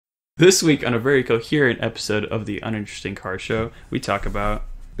This week on a very coherent episode of the Uninteresting Car Show, we talk about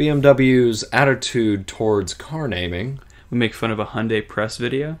BMW's attitude towards car naming. We make fun of a Hyundai press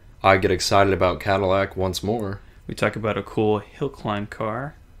video. I get excited about Cadillac once more. We talk about a cool hill climb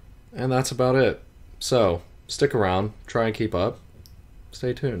car. And that's about it. So, stick around, try and keep up.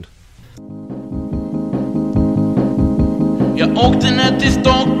 Stay tuned. Jag åkte ner till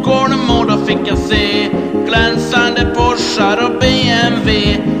Stockholm och då fick jag se glänsande Porschar och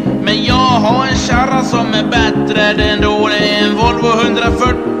BMW. Men jag har en kärra som är bättre ändå, det är en Volvo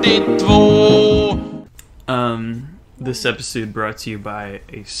 142. This episode brought to you by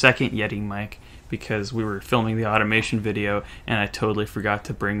a second Yeti mic because we were filming the automation video and I totally forgot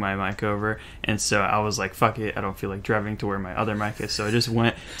to bring my mic over, and so I was like, fuck it, I don't feel like driving to where my other mic is, so I just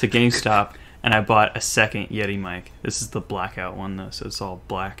went to GameStop and I bought a second Yeti mic. This is the blackout one though, so it's all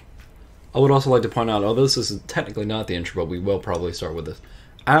black. I would also like to point out, although this is technically not the intro, but we will probably start with this.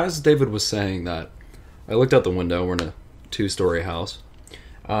 As David was saying that, I looked out the window, we're in a 2-story house,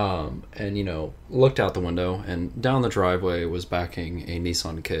 and, looked out the window, and down the driveway was backing a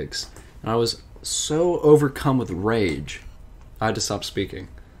Nissan Kicks. And I was so overcome with rage, I had to stop speaking.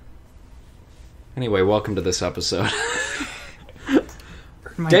 Anyway, welcome to this episode.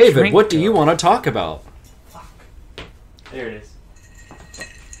 David, what do you want to talk about? Fuck. There it is.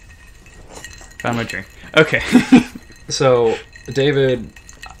 Found my drink. Okay. So, David...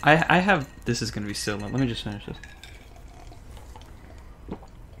 I have... This is going to be so long. Let me just finish this.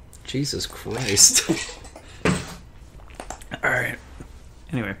 Jesus Christ. Alright.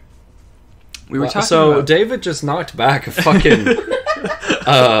 Anyway. We were talking about... David just knocked back a fucking...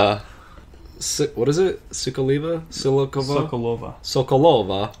 what is it? Sokolova?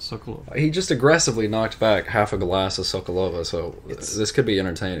 Sokolova. He just aggressively knocked back half a glass of Sokolova, so this could be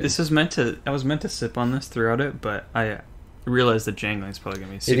entertaining. This is I was meant to sip on this throughout it, but I realized the jangling is probably going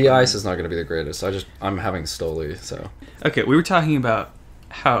to be super the ice is not going to be the greatest. I'm having Stoli, so... Okay, we were talking about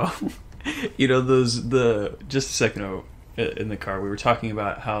how, just a second ago in the car, we were talking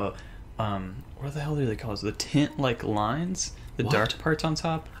about how, what the hell do they call it? The tint-like lines? The dark parts on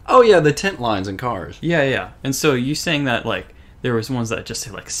top? Oh yeah, the tint lines in cars. Yeah. And so you saying that, like, there was ones that just say,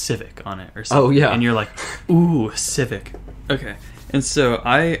 like, Civic on it or something. Oh yeah. And you're like, ooh, Civic. Okay. And so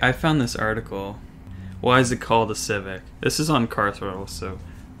I found this article. Why is it called a Civic? This is on Car Throttle, so,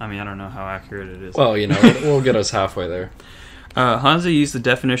 I don't know how accurate it is. Well, we'll get us halfway there. Hansa used the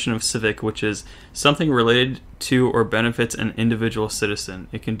definition of civic, which is something related to or benefits an individual citizen.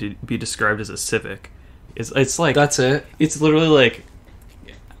 It can be described as a civic. It's like... That's it? It's literally like...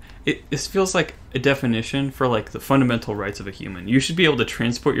 It feels like a definition for, like, the fundamental rights of a human. You should be able to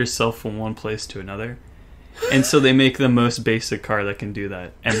transport yourself from one place to another. And so they make the most basic car that can do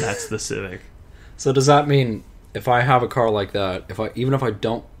that, and that's the Civic. So does that mean if I have a car like that, even if I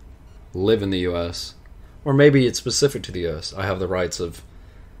don't live in the U.S., or maybe it's specific to the U.S., I have the rights of,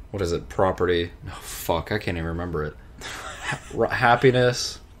 what is it, property? Oh, fuck, I can't even remember it.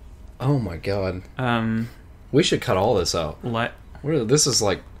 Happiness. Oh my god. We should cut all this out. This is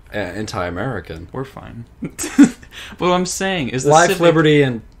like anti-American. We're fine. What I'm saying is life, liberty,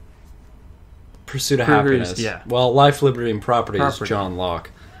 and pursuit of happiness. Yeah. Well, life, liberty, and property is John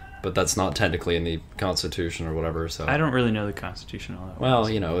Locke, but that's not technically in the Constitution or whatever. So I don't really know the Constitution all that well.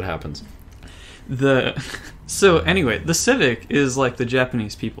 Well, it happens. So anyway, the Civic is like the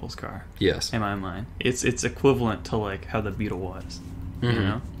Japanese people's car. Yes. In my mind, it's equivalent to like how the Beetle was.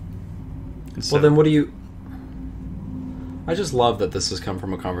 Mm-hmm. So, well, then what do you... I just love that this has come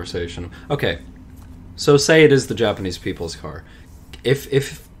from a conversation. Okay, so say it is the Japanese people's car.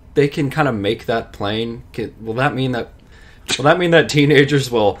 If they can kind of make that plain, will that mean that teenagers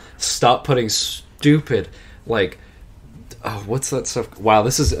will stop putting stupid, like... Oh, what's that stuff? Wow,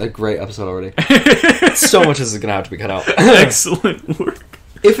 this is a great episode already. So much is going to have to be cut out. Excellent work.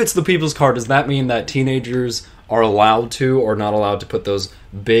 If it's the people's car, does that mean that teenagers are allowed to or not allowed to put those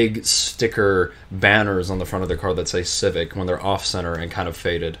big sticker banners on the front of their car that say Civic when they're off-center and kind of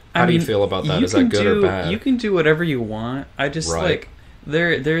faded? How do you feel about that? Is that good or bad? You can do whatever you want. I just, like...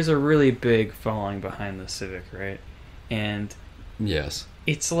 There's a really big following behind the Civic, right? And... Yes.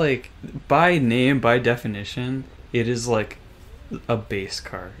 It's like, by name, by definition... It is like a base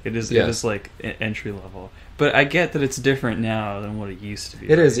car. It is like an entry level. But I get that it's different now than what it used to be.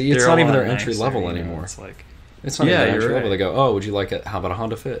 It is. It's not even their entry level anymore. It's like, it's not even their entry level. They go, oh, would you like it? How about a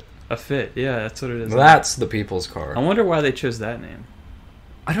Honda Fit? A Fit, yeah, that's what it is. That's the people's car. I wonder why they chose that name.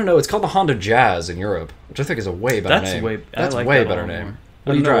 I don't know. It's called the Honda Jazz in Europe, which I think is a way better name. That's a way better name.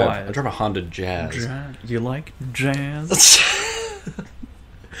 What do you drive? I drive a Honda Jazz. You like jazz?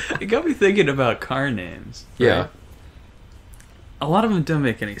 It got me thinking about car names. Right? Yeah. a lot of them don't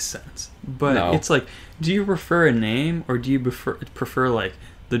make any sense. But No. it's like, do you prefer a name or do you prefer like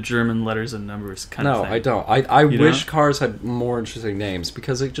the German letters and numbers kind of No, thing? I don't. I You wish don't? cars had more interesting names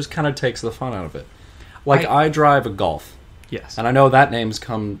because it just kind of takes the fun out of it. Like I drive a Golf. Yes. And I know that name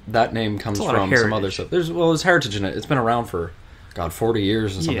comes a lot from of some other heritage. stuff. There's heritage in it. It's been around for 40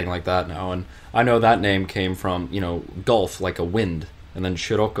 years or something Yeah. like that now. And I know that name came from, Gulf, like a wind. And then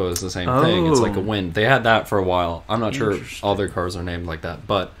Scirocco is the same thing. It's like a Oh. wind. They had that for a while. I'm not sure Interesting. all their cars are named like that,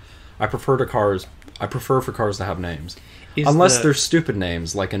 but I prefer for cars to have names. Is Unless the- they're stupid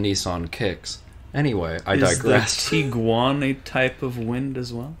names like a Nissan Kicks. Anyway, I Is digress. the Tiguan a type of wind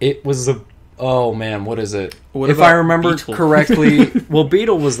as well? It was oh man, what is it? What if about I remember Beetle? correctly, well,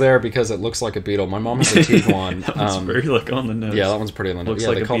 Beetle was there because it looks like a Beetle. My mom has a Tiguan. That one's very like on the nose. Yeah, that one's pretty on the nose. Looks Yeah,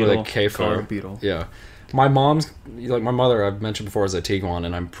 like they a call it beetle. a K4. Call it a beetle. Yeah. My mom's, like my mother, I've mentioned before, is a Tiguan,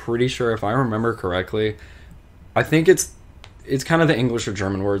 and I'm pretty sure if I remember correctly, I think it's kind of the English or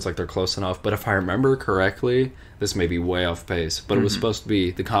German words, like they're close enough, but if I remember correctly, this may be way off base, but it was supposed to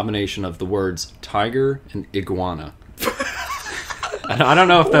be the combination of the words tiger and iguana. And I don't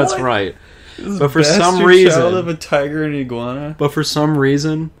know if that's What? right, but for some Bastard child reason, of a tiger and iguana.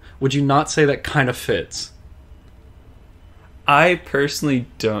 would you not say that kind of fits? I personally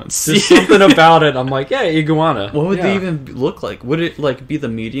don't see There's something about it. I'm like, yeah, iguana. What would yeah. they even look like? Would it like be the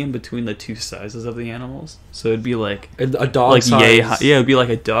medium between the two sizes of the animals? So it'd be like A dog like size. yay high. Yeah, it'd be like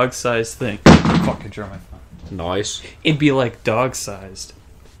a dog sized thing. Fucking draw my phone. Nice. It'd be like dog sized,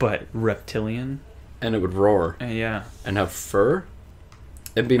 but reptilian. And it would roar And yeah, and have fur.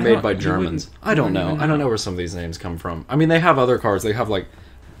 It'd be I made don't- by you Germans. wouldn't- I don't you know. wouldn't I don't know. know where some of these names come from. I mean, they have other cars. They have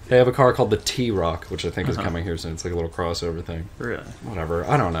a car called the T-Rock, which I think is coming here soon. It's like a little crossover thing. really Whatever.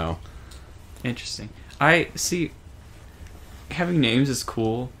 I don't know. interesting. I see. Having names is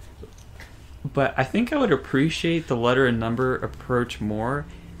cool, but I think I would appreciate the letter and number approach more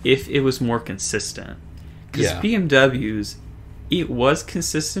if it was more consistent. Because Yeah. BMWs, it was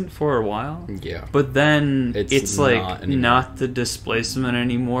consistent for a while. Yeah. But then It's it's not like anymore. not the displacement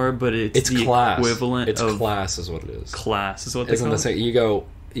anymore, but it's the class. equivalent It's of class is what it is. class is what they Isn't call the it. same?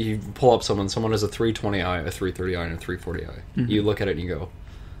 You pull up someone has a 320i, a 330i, and a 340i. Mm-hmm. You look at it and you go,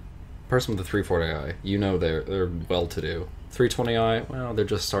 person with a 340i, they're well to do. 320i, well, they're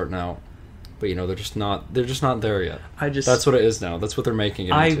just starting out. But they're just not there yet. That's what it is now. That's what they're making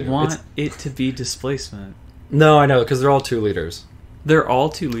it I into. want it to be displacement. No, I know, because they're all 2 liters. They're all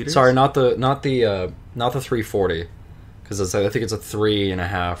 2 liters. Sorry, not the 340, because I think it's a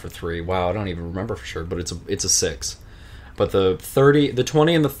 3.5 or 3. Wow, I don't even remember for sure, but it's a 6. But the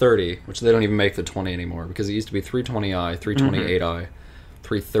 20 and the 30, which they don't even make the 20 anymore, because it used to be 320i, 328i,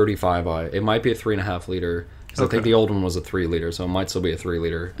 335i. It might be a 3.5 liter, because I think the old one was a 3 liter, so it might still be a 3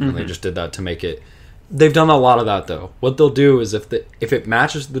 liter, and they just did that to make it. They've done a lot of that though. What they'll do is if it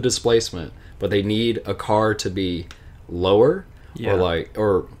matches the displacement, but they need a car to be lower. Yeah.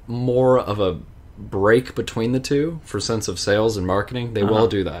 Or more of a break between the two for sense of sales and marketing, they will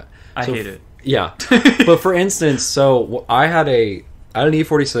do that. I hate it. Yeah. But for instance, so I had an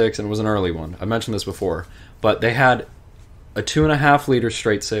E46 and it was an early one. I mentioned this before, but they had a 2.5 liter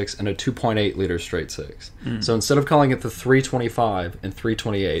straight 6 and a 2.8 liter straight 6. So instead of calling it the 325 and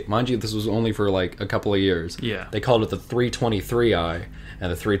 328, mind you, this was only for like a couple of years. Yeah. They called it the 323i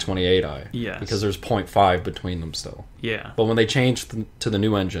and the 328i. Yes. Because there's 0.5 between them still. Yeah. But when they changed to the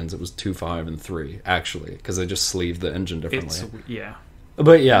new engines, it was 2.5 and 3, actually, because they just sleeved the engine differently. Yeah.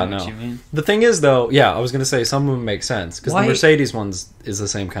 But yeah, I know no. what you mean. The thing is, though, yeah, I was going to say some of them make sense, because the Why- Mercedes ones is the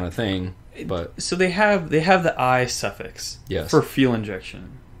same kind of thing, but So they have the I suffix Yes. for fuel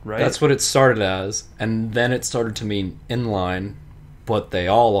injection, right? that's what it started as, and then it started to mean inline, but they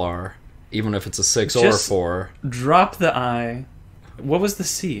all are, even if it's a 6 or a Just- 4. Drop the I. What was the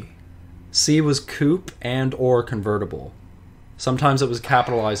C? C was coupe and or convertible. Sometimes it was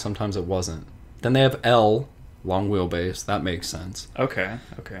capitalized, sometimes it wasn't. Then they have L, long wheelbase, that makes sense. Okay.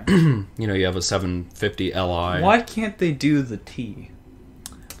 You have a 750 Li. Why can't they do the T?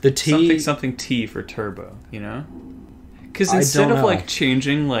 The T... Something T for turbo, Because I instead don't of know. like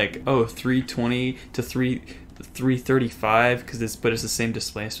changing 320 to 335 but it's the same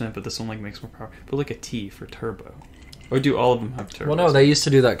displacement, but this one like makes more power. But like a T for turbo. Or do all of them have turbo? Well, no, they used to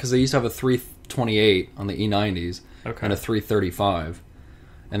do that because they used to have a 328 on the E90s Okay. and a 335,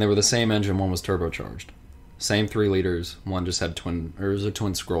 and they were the same engine. One was turbocharged, same 3 liters. One just had it was a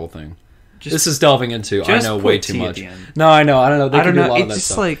twin scroll thing. This is delving into. I just know put way T too at much. the end. No, I know. I don't know. They I can don't do a know. lot It's of that just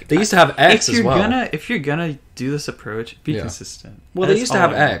stuff. like They used to have X as well. If you're gonna do this approach, be Yeah. consistent. Well, they That's used to all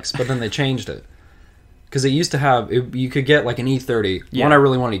have I want. X, but then they changed it Because it used to have, you could get like an E30. Yeah. One I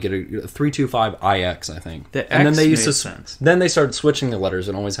really wanted to get a 325iX, I think. The and then X they used made to sense. Then they started switching the letters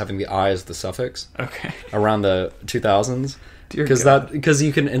and always having the I as the suffix Okay. around the 2000s. Dear Because God. because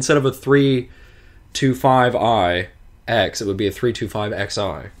you can, instead of a 325iX, it would be a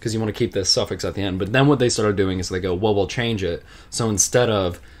 325xi because you want to keep this suffix at the end. But then what they started doing is they go, well, we'll change it. So instead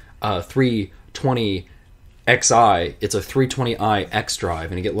of 320xi, it's a 320i xDrive,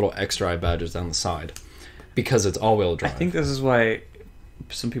 and you get little xDrive badges down the side because it's all-wheel drive. I think this is why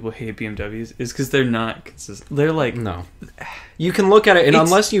some people hate BMWs, is because they're not consistent. They're like... No. You can look at it, and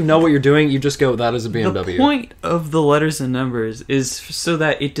unless you know what you're doing, you just go, that is a BMW. The point of the letters and numbers is so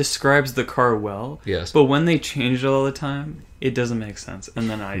that it describes the car well. Yes. But when they change it all the time, it doesn't make sense, and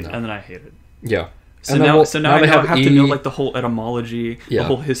then I hate it. Yeah. So And then now, I have to know E. like the whole etymology, Yeah. the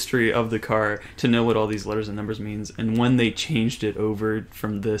whole history of the car to know what all these letters and numbers means, and when they changed it over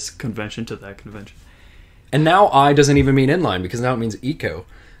from this convention to that convention. And now I doesn't even mean inline, because now it means eco.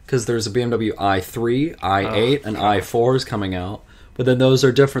 Because there's a BMW i3, i8, and i4s coming out. But then those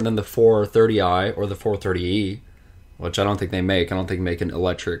are different than the 430i or the 430e, which I don't think they make. I don't think they make an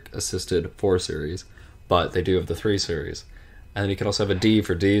electric-assisted 4 Series. But they do have the 3 Series. And then you can also have a D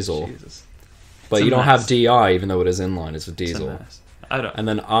for diesel. Jesus. But It's a you don't mess. have DI, even though it is inline. It's a It's diesel. a mess. I don't... And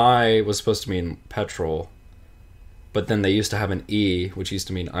then I was supposed to mean petrol. But then they used to have an E, which used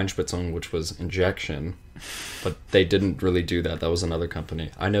to mean Einspritzung, which was injection. But they didn't really do that. That was another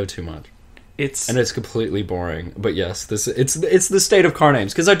company. I know too much. And it's completely boring. But yes, it's the state of car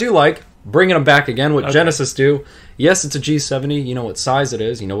names. Because I do like bringing them back again, what Genesis do. Yes, it's a G70. You know what size it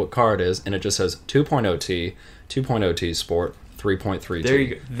is. You know what car it is. And it just says 2.0T, 2.0T Sport, 3.3T. There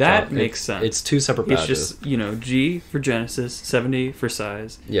you go. That makes sense. It's two separate badges. It's just, G for Genesis, 70 for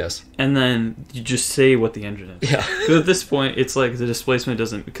size. Yes. And then you just say what the engine is. Yeah. Because at this point, it's like the displacement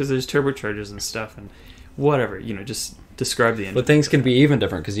doesn't... Because there's turbochargers and stuff and whatever. Just describe the engine. But things can be even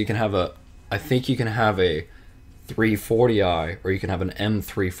different because you can have a... I think you can have a 340i or you can have an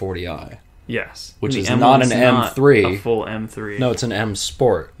M340i. Yes. Which The is M not an one's not M3. a full M3. No, it's an M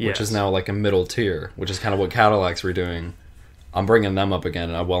Sport, which Yes. is now like a middle tier, which is kind of what Cadillacs were doing. I'm bringing them up again,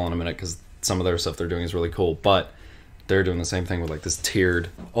 and I will in a minute because some of their stuff they're doing is really cool. But they're doing the same thing with like this tiered.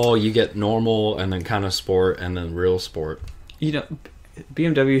 Oh, you get normal, and then kind of sport, and then real sport.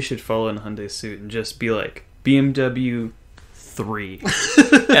 BMW should follow in Hyundai's suit and just be like BMW 3,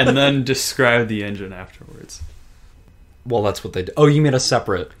 and then describe the engine afterwards. Well, that's what they do. Oh, you mean a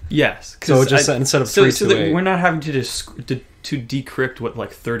separate? Yes. So just instead of so 328. that we're not having to decrypt what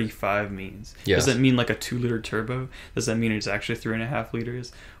like 35 means. Yes. Does that mean like a 2-liter turbo? Does that mean it's actually 3.5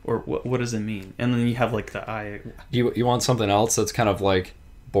 liters? Or what does it mean? And then you have like the I. You want something else that's kind of like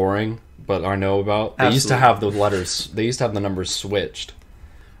boring, but I know about? They Absolutely. used to have the letters. They used to have the numbers switched.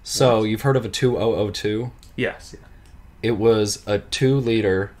 So you've heard of a 2002? Yes. Yeah. It was a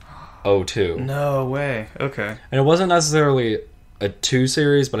 2-liter 02. No way. Okay. And it wasn't necessarily a 2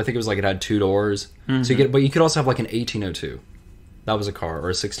 Series, but I think it was like it had 2 doors. Mm-hmm. So but you could also have like an 1802. That was a car,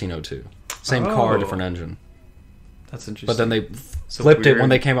 or a 1602. Same car, different engine. That's interesting. But then they So flipped it weird. when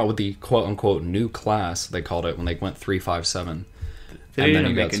they came out with the quote-unquote new class, they called it, when they went 357. They and need then to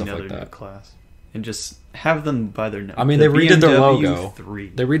you make got stuff another like new that. class and just have them by their name. I mean, they redid their logo. 3.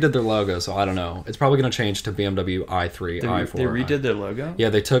 They redid their logo, so I don't know. It's probably going to change to BMW i3, i4. They redid their logo? Yeah,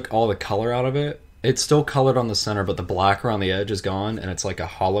 they took all the color out of it. It's still colored on the center, but the black around the edge is gone, and it's like a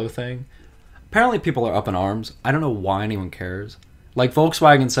hollow thing. Apparently people are up in arms. I don't know why anyone cares. Like,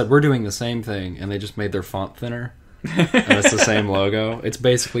 Volkswagen said, we're doing the same thing, and they just made their font thinner. And it's the same logo. It's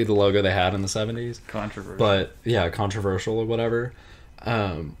basically the logo they had in the 70s. Controversial. But, yeah, controversial or whatever.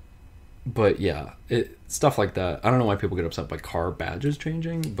 But, yeah, stuff like that. I don't know why people get upset by car badges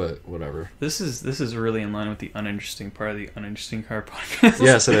changing, but whatever. This is really in line with the uninteresting part of the Uninteresting Car podcast.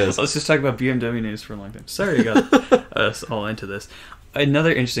 Yes, it is. Let's just talk about BMW news for a long time. Sorry I got us all into this.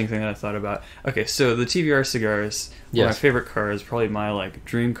 Another interesting thing that I thought about. Okay, so the TVR cigars, one of my Yes. favorite cars, probably my like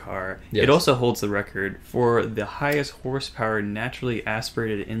dream car. Yes. It also holds the record for the highest horsepower naturally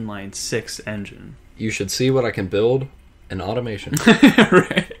aspirated inline 6 engine. You should see what I can build in automation.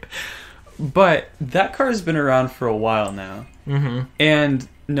 Right. But that car has been around for a while now. Mm-hmm. And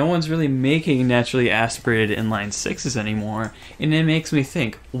no one's really making naturally aspirated inline 6s anymore. And it makes me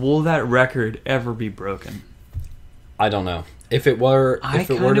think, will that record ever be broken? I don't know. If it were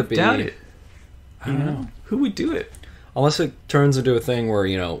to be, doubt it. I don't know. Who would do it? Unless it turns into a thing where,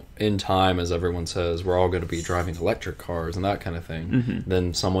 in time, as everyone says, we're all going to be driving electric cars and that kind of thing, Mm-hmm.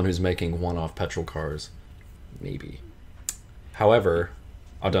 then someone who's making one-off petrol cars, maybe. However,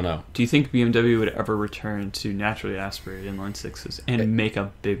 I don't know. Do you think BMW would ever return to naturally aspirated inline 6s and make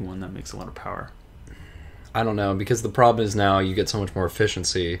a big one that makes a lot of power? I don't know, because the problem is now you get so much more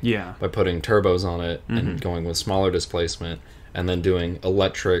efficiency by putting turbos on it and going with smaller displacement and then doing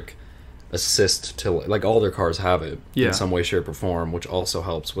electric assist to, like, all their cars have it in some way, shape, or form, which also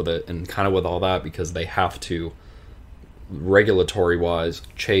helps with it, and kind of with all that, because they have to, regulatory wise,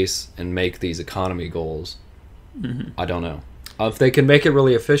 chase and make these economy goals. I don't know. If they can make it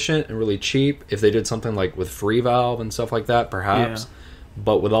really efficient and really cheap, if they did something like with free valve and stuff like that, perhaps.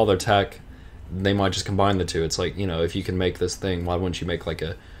 But with all their tech, they might just combine the two. It's like, you know, if you can make this thing, why wouldn't you make like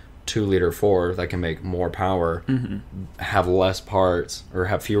a 2-liter 4 that can make more power, have less parts, or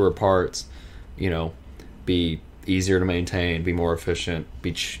have fewer parts, you know, be easier to maintain, be more efficient,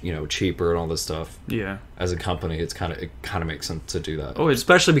 be cheaper and all this stuff. As a company, it kind of makes sense to do that.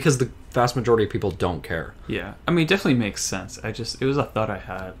 Especially because the vast majority of people don't care. I mean, it definitely makes sense. It was a thought I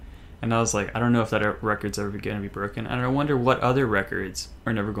had, and I was like, I don't know if that record's ever going to be broken, and I wonder what other records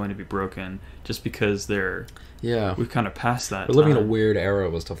are never going to be broken just because they're we've kind of passed that. We're living in a weird era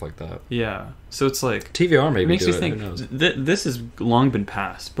with stuff like that. So it's like TVR maybe makes do you it. think Who knows? This has long been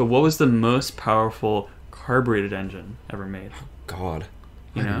passed, but what was the most powerful carbureted engine ever made? God,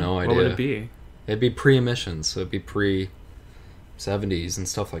 I You know? have no idea. What would it be? It'd be pre-emissions, so it'd be pre-70s and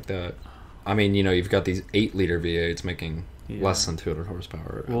stuff like that. I mean, you know, you've got these 8-liter V8s making less than 200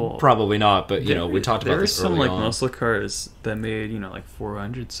 horsepower. Well, probably not, but, you know, we talked about this early on. There were some, like, muscle cars that made, you know, like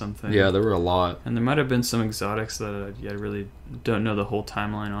 400 something. Yeah, there were a lot. And there might have been some exotics that I really don't know the whole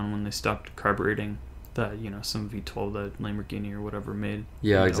timeline on when they stopped carbureting. That, you know, some V12 that Lamborghini or whatever made.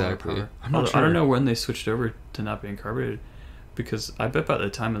 Yeah, exactly. I'm not sure. I don't know when they switched over to not being carbureted, because I bet by the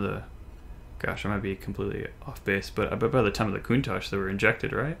time of the... Gosh, I might be completely off base, but I bet by the time of the Countach they were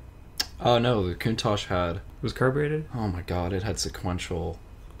injected, right? Oh, no, the Countach had... Was carbureted? Oh my god, it had sequential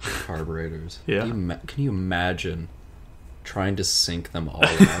carburetors. Yeah. Can you imagine trying to sync them all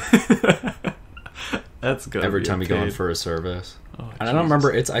up? That's good. Every time you go in for a service. Oh, and I don't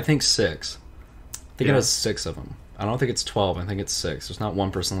remember, I think 6. I think Yeah. it has 6 of them. I don't think it's 12, I think it's 6. There's not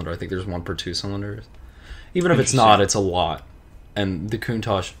 1 per cylinder, I think there's 1 per 2 cylinders. Even if it's not, it's a lot. And the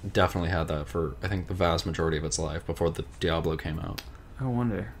Countach definitely had that for, I think, the vast majority of its life before the Diablo came out. I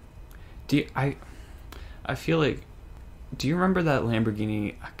wonder. I feel like... Do you remember that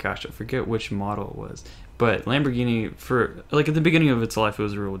Lamborghini... Gosh, I forget which model it was. But Lamborghini, for... Like, at the beginning of its life, it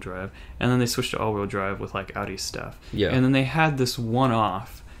was rear-wheel drive. And then they switched to all-wheel drive with, like, Audi stuff. Yeah. And then they had this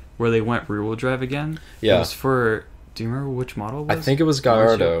one-off where they went rear-wheel drive again. Yeah. It was for... Do you remember which model it was? I think it was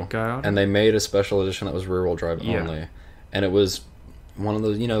Gallardo. Gallardo? And they made a special edition that was rear-wheel drive only. And it was one of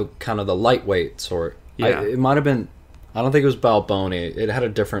those, you know, kind of the lightweight sort. Yeah. It might have been... I don't think it was Balboni. It had a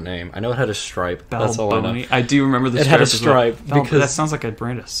different name. I know it had a stripe. That's all I know. I do remember the stripe. It had a stripe. Well. Because That sounds like a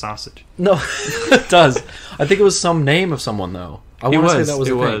brand of sausage. No, it does. I think it was some name of someone, though. I want to say that was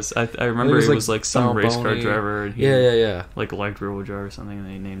It a thing. was. I remember it was like some race car Balboni. driver. And he Yeah. like liked rear-wheel drive or something, and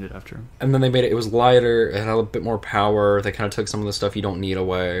they named it after him. And then they made it. It was lighter. It had a bit more power. They kind of took some of the stuff you don't need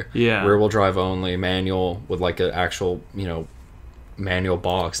away. Yeah. Rear-wheel drive only, manual with like an actual, you know, manual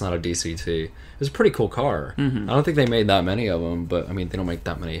box, not a DCT. It was a pretty cool car. Mm-hmm. I don't think they made that many of them, but I mean, they don't make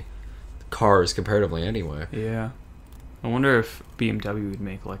that many cars comparatively anyway. Yeah. I wonder if BMW would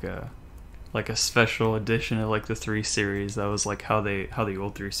make like a special edition of like the 3 Series that was like how the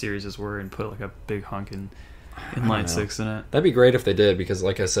old 3 Series were, and put like a big honking inline 6 in it. That'd be great if they did, because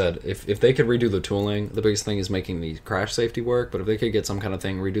like I said, if they could redo the tooling, the biggest thing is making the crash safety work, but if they could get some kind of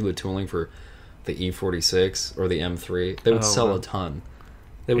thing, redo the tooling for the E46 or the M3, they would sell a ton.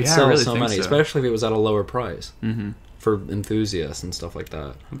 They would sell so many, especially if it was at a lower price for enthusiasts and stuff like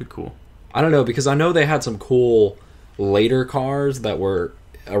that. That'd be cool. I don't know, because I know they had some cool later cars that were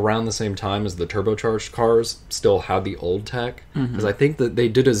around the same time as the turbocharged cars still had the old tech, because I think that they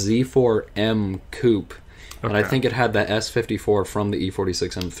did a Z4M coupe, and I think it had the S54 from the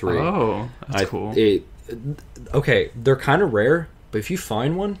E46 M3. Oh, that's cool. Okay, they're kind of rare, but if you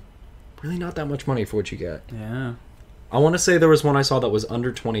find one, really not that much money for what you get. Yeah. I want to say there was one I saw that was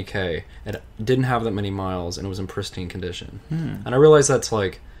under 20k and didn't have that many miles, and it was in pristine condition. And I realize that's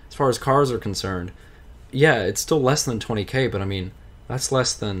like, as far as cars are concerned, yeah, it's still less than 20k, but I mean, that's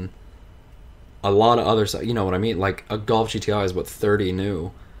less than a lot of other stuff. You know what I mean? Like a Golf GTI is what, 30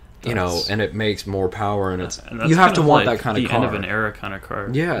 new, you know, and it makes more power, and it's you have to want that kind of car. The end of an era kind of car.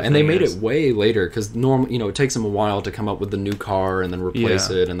 Yeah, and they made it way later, because you know, it takes them a while to come up with the new car and then replace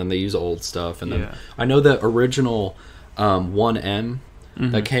it, and then they use old stuff, and then I know the original 1M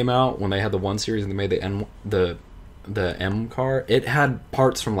that came out when they had the 1 Series and they made the M car. It had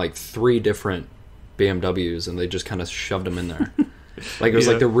parts from like 3 different BMWs, and they just kind of shoved them in there. Like it was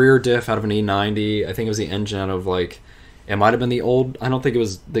like the rear diff out of an E90. I think it was the engine out of like, it might have been the old. I don't think it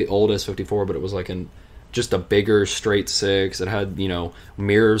was the old S54, but it was like an just a bigger straight six. It had, you know,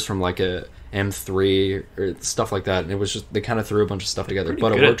 mirrors from like a M3 or stuff like that, and it was just, they kind of threw a bunch of stuff together,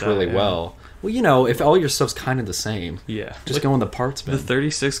 but it worked really well. Well, you know, if all your stuff's kind of the same, just go in the parts bin. The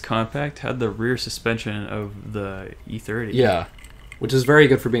 36 Compact had the rear suspension of the E30. Yeah, which is very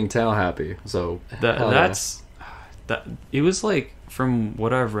good for being tail happy. So that it was like, from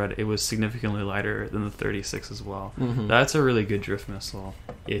what I've read, it was significantly lighter than the 36 as well. That's a really good drift missile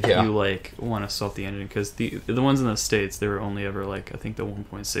if you like want to salt the engine, because the ones in the States, they were only ever like, I think the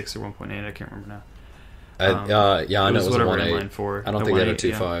 1.6 or 1.8, I can't remember now. I know it was a 1.8. I don't think they had a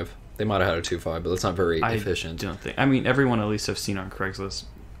 2.5. They might have had a 2.5, but that's not very efficient. I don't think. I mean, everyone at least I've seen on Craigslist,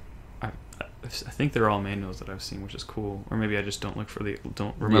 I think they're all manuals that I've seen, which is cool. Or maybe I just don't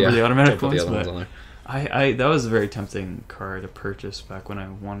remember the automatic ones. Ones on there. That was a very tempting car to purchase back when I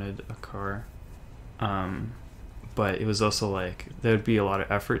wanted a car. But it was also like, there'd be a lot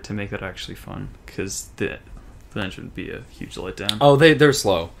of effort to make that actually fun, because the engine would be a huge letdown. Oh, they're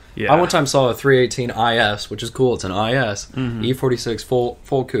slow. Yeah. I one time saw a 318 IS, which is cool. It's an IS E46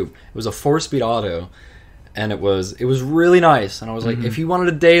 full coupe. It was a 4-speed auto, and it was really nice. And I was like, if you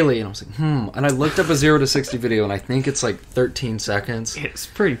wanted a daily, and I was like, And I looked up a 0 to 60 video, and I think it's like 13 seconds. It's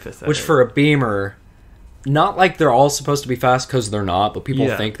pretty pathetic. Which for a Beamer, not like they're all supposed to be fast, because they're not, but people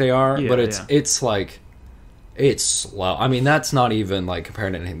think they are. But it's like, it's slow. I mean, that's not even like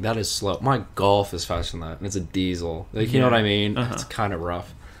comparing to anything. That is slow. My Golf is faster than that, and it's a diesel. Like, you know what I mean? It's kind of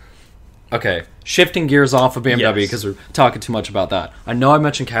rough. Okay, shifting gears off of BMW, because we're talking too much about that. I know I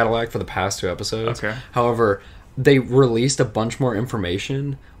mentioned Cadillac for the past 2 episodes. Okay. However, they released a bunch more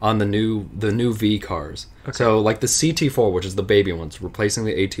information on the new V cars. Okay. So, like the CT4, which is the baby ones, replacing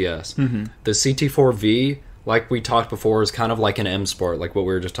the ATS. The CT4V, like we talked before, is kind of like an M Sport, like what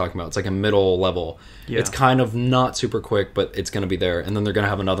we were just talking about. It's like a middle level. Yeah. It's kind of not super quick, but it's going to be there. And then they're going to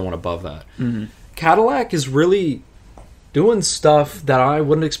have another one above that. Cadillac is really doing stuff that I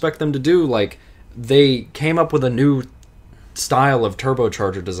wouldn't expect them to do. Like, they came up with a new style of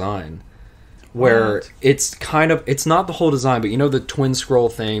turbocharger design, where it's kind of, it's not the whole design, but you know the twin scroll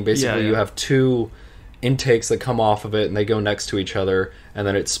thing. Basically, you have 2 intakes that come off of it, and they go next to each other, and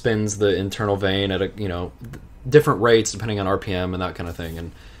then it spins the internal vane at different rates depending on RPM and that kind of thing,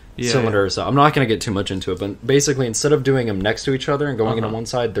 and cylinders. So I'm not going to get too much into it, but basically, instead of doing them next to each other and going into one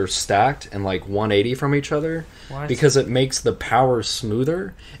side, they're stacked and like 180 from each other. What? Because it makes the power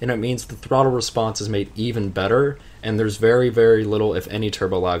smoother, and it means the throttle response is made even better, and there's very, very little, if any,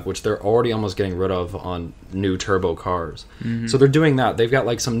 turbo lag, which they're already almost getting rid of on new turbo cars. So they're doing that. They've got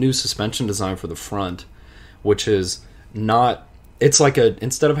like some new suspension design for the front, which is not... It's like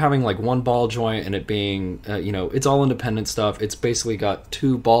instead of having like one ball joint and it being, it's all independent stuff, it's basically got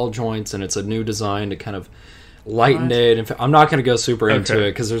 2 ball joints, and it's a new design to kind of lighten it. In fact, I'm not going to go super into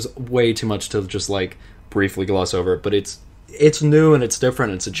it because there's way too much to just like briefly gloss over it, but it's new and it's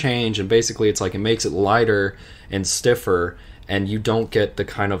different. It's a change, and basically it's like it makes it lighter and stiffer, and you don't get the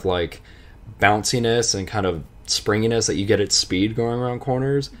kind of like bounciness and kind of springiness that you get at speed going around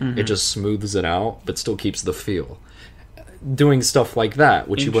corners. It just smooths it out, but still keeps the feel. Doing stuff like that,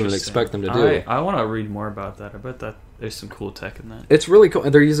 which you wouldn't expect them to do. I want to read more about that. I bet that there's some cool tech in that. It's really cool.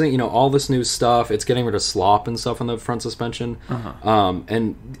 They're using, all this new stuff. It's getting rid of slop and stuff on the front suspension.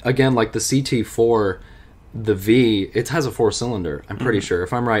 And again, like the CT4, the V, it has a 4-cylinder. I'm pretty sure.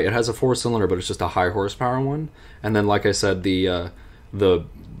 If I'm right, it has a 4-cylinder, but it's just a high horsepower one. And then, like I said, the other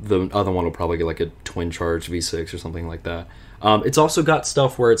one will probably get like a twin charge V6 or something like that. It's also got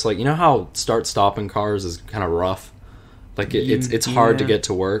stuff where it's like, you know how start-stop in cars is kind of rough? Like it's hard to get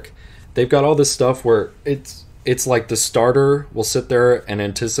to work. They've got all this stuff where it's like the starter will sit there and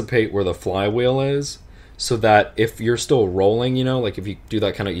anticipate where the flywheel is, so that if you're still rolling, like if you do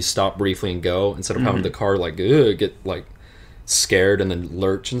that kind of, you stop briefly and go, instead of having the car like get like scared and then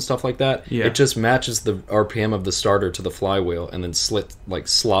lurch and stuff like that. It just matches the RPM of the starter to the flywheel, and then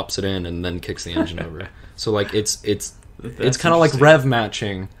slops it in and then kicks the engine over. So like it's kind of like rev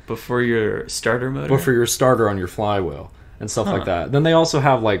matching before your starter motor, before your starter on your flywheel and stuff like that. Then they also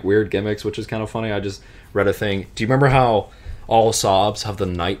have like weird gimmicks, which is kind of funny. I just read a thing. Do you remember how all Saabs have the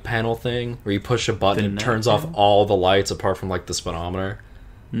night panel thing, where you push a button and it turns off all the lights apart from like the speedometer?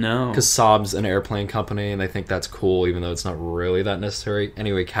 No. Because Saab's an airplane company, and they think that's cool, even though it's not really that necessary.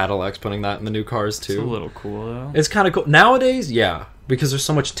 Anyway, Cadillac's putting that in the new cars too. It's a little cool though. It's kind of cool nowadays, yeah, because there's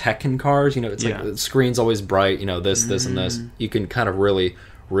so much tech in cars. It's like the screen's always bright. This, and this. You can kind of really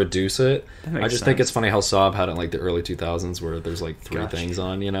reduce it. I just think it's funny how Saab had it in like the early 2000s, where there's like 3 things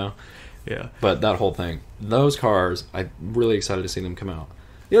on. Yeah. But that whole thing, those cars, I'm really excited to see them come out.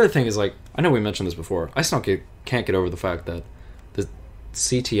 The other thing is, like, I know we mentioned this before. I still can't get over the fact that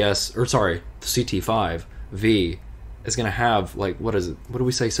CTS, or sorry, the CT5 V is going to have, like, what is it? What do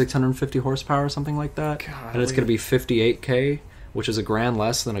we say, 650 horsepower or something like that? God, and it's going to be 58K, which is a grand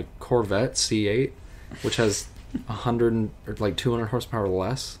less than a Corvette C8, which has 100 or like 200 horsepower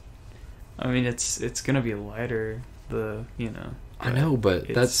less. I mean, it's going to be lighter, I know, but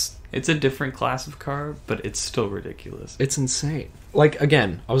it's a different class of car, but it's still ridiculous. It's insane. Like,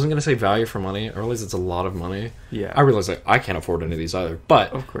 again, I wasn't going to say value for money. I realize it's a lot of money. Yeah. I realize, like, I can't afford any of these either.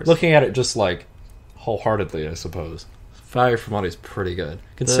 But of course, looking at it just, like, wholeheartedly, I suppose, value for money is pretty good,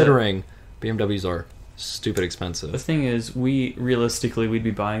 considering BMWs are stupid expensive. The thing is, we'd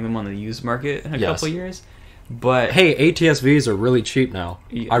be buying them on the used market in a couple years. But hey, ATS-Vs are really cheap now.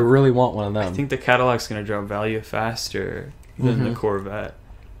 Yeah, I really want one of them. I think the Cadillac's going to drop value faster than the Corvette.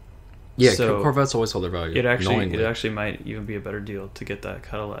 Yeah, so Corvettes always hold their value. It actually might even be a better deal to get that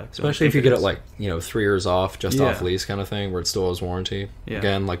Cadillac. Especially if you get it like 3 years off, just off lease kind of thing, where it still has warranty. Yeah.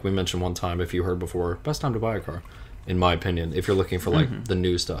 Again, like we mentioned one time, if you heard before, best time to buy a car, in my opinion, if you're looking for like the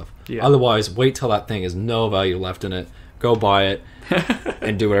new stuff. Yeah. Otherwise, wait till that thing has no value left in it. Go buy it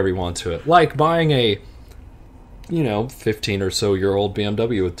and do whatever you want to it. Like buying a 15 or so year old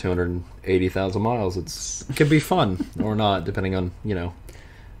BMW with 280,000 miles. It could be fun or not, depending on,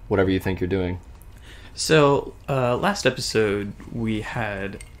 whatever you think you're doing. So, last episode we're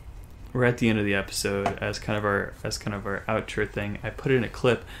at the end of the episode as kind of our outro thing. I put in a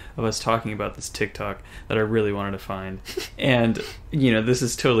clip of us talking about this TikTok that I really wanted to find. And, this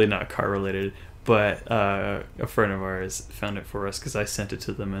is totally not car related, but a friend of ours found it for us because I sent it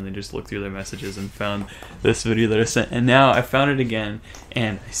to them and they just looked through their messages and found this video that I sent. And now I found it again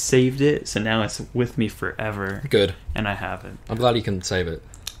and I saved it, so now it's with me forever. Good. And I have it. I'm glad you can save it.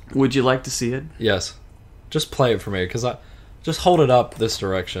 Would you like to see it? Yes. Just play it for me, because just hold it up this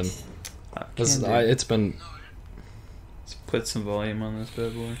direction. It's been... Let's put some volume on this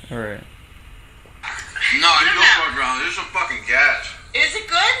bad boy. Alright. No, you don't fuck around. This is some fucking gas. Is it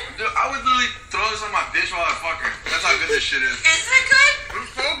good? Dude, I would literally throw this on my bitch while I fuck her. That's how good this shit is. Isn't it good?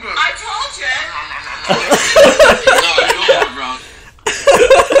 It's so good. I told you. No, you don't fuck around.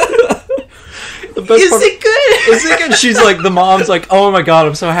 It good? Is it good? She's like, the mom's like, oh my god,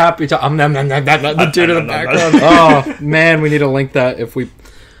 I'm so happy to... the dude in the background. Oh, man, we need to link that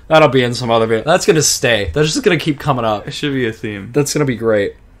that'll be in some other video. That's going to stay. That's just going to keep coming up. It should be a theme. That's going to be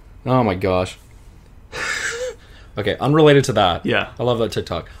great. Oh my gosh. Okay, unrelated to that. Yeah. I love that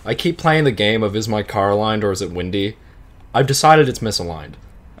TikTok. I keep playing the game of, is my car aligned or is it windy? I've decided it's misaligned.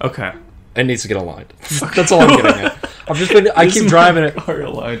 Okay. It needs to get aligned. That's all I'm getting at. I keep driving it. Car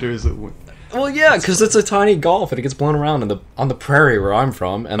aligned or is it windy? Well, yeah, because it's a tiny Golf and it gets blown around on the prairie where I'm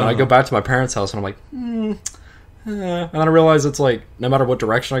from, and then I go back to my parents' house and I'm like, and then I realize it's like, no matter what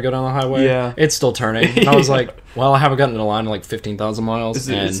direction I go down the highway, it's still turning. And I was like, well, I haven't gotten in a line in like 15,000 miles,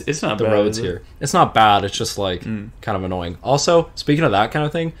 it's not the bad, road's here. It's not bad, it's just like, kind of annoying. Also, speaking of that kind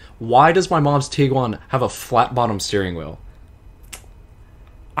of thing, why does my mom's Tiguan have a flat bottom steering wheel?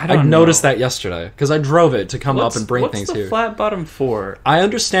 I noticed that yesterday because I drove it to come up and bring things here. What's the flat bottom for? I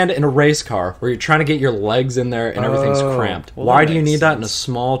understand it in a race car where you're trying to get your legs in there and everything's cramped. Well, why do you need that in a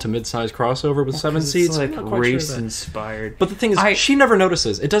small to mid-sized crossover with 7 seats? It's like race inspired. But the thing is, she never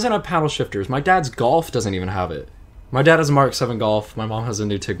notices. It doesn't have paddle shifters. My dad's Golf doesn't even have it. My dad has a Mark 7 Golf. My mom has a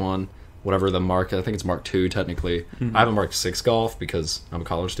new Tiguan, whatever the Mark. I think it's Mark 2 technically. I have a Mark 6 Golf because I'm a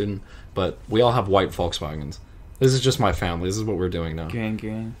college student. But we all have white Volkswagens. This is just my family. This is what we're doing now.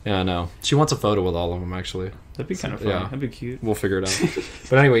 Gang. Yeah, I know. She wants a photo with all of them, actually. That'd be kind of fun. Yeah. That'd be cute. We'll figure it out.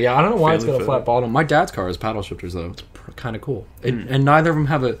 But anyway, yeah, I don't know why it's got a flat bottom. My dad's car has paddle shifters, though. It's kind of cool. And neither of them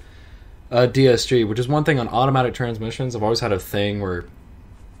have a DSG, which is one thing on automatic transmissions. I've always had a thing where,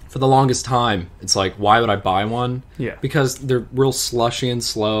 for the longest time, it's like, why would I buy one? Yeah. Because they're real slushy and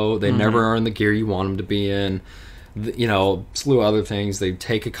slow. They never are in the gear you want them to be in. Slew of other things. They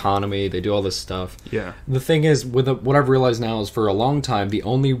take economy. They do all this stuff. Yeah. The thing is, what I've realized now is, for a long time, the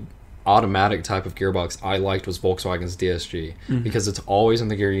only automatic type of gearbox I liked was Volkswagen's DSG because it's always in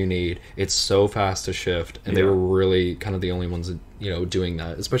the gear you need. It's so fast to shift, and they were really kind of the only ones doing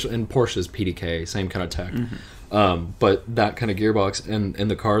that. Especially in Porsche's PDK, same kind of tech. But that kind of gearbox in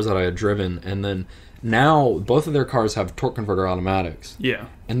the cars that I had driven, and then now both of their cars have torque converter automatics. Yeah.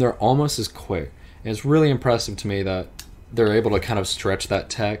 And they're almost as quick. And it's really impressive to me that they're able to kind of stretch that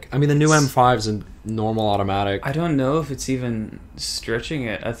tech. I mean, the new M5 is a normal automatic. I don't know if it's even stretching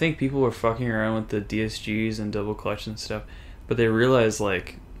it. I think people were fucking around with the DSGs and double clutch and stuff, but they realized,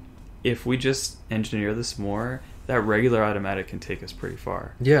 like, if we just engineer this more, that regular automatic can take us pretty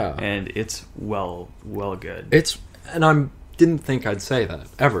far. Yeah. And it's well good. Didn't think I'd say that,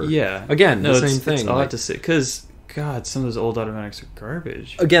 ever. Yeah. Again, the same thing. I'll have to say, because God, some of those old automatics are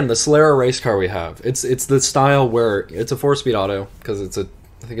garbage. Again, the Solera race car we have, it's the style where it's a 4-speed auto because I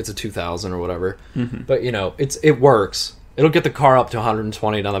think it's a 2000 or whatever. Mm-hmm. But you know, it works. It'll get the car up to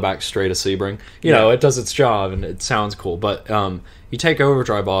 120 down the back straight of Sebring. You know, it does its job and it sounds cool. But you take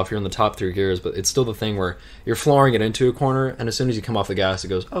overdrive off, you're in the top 3 gears, but it's still the thing where you're flooring it into a corner, and as soon as you come off the gas, it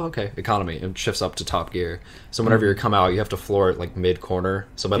goes, oh, okay, economy, and shifts up to top gear. So whenever you come out, you have to floor it like mid-corner.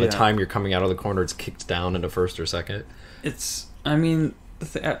 So by the time you're coming out of the corner, it's kicked down into first or second. I mean,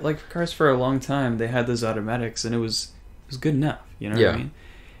 like cars for a long time, they had those automatics, and it was good enough. You know what I mean?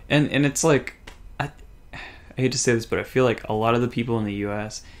 And it's like, I hate to say this, but I feel like a lot of the people in the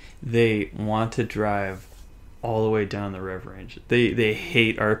U.S., they want to drive all the way down the rev range. They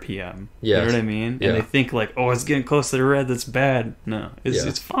hate RPM. Yes. You know what I mean? Yeah. And they think like, oh, it's getting close to the red. That's bad. No,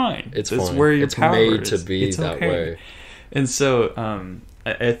 it's fine. It's fine. Where your power is. It's made to be that way. And so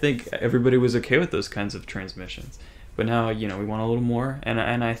I think everybody was okay with those kinds of transmissions. But now, you know, we want a little more.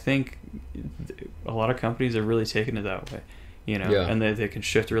 And I think a lot of companies are really taking it that way. You know, and they can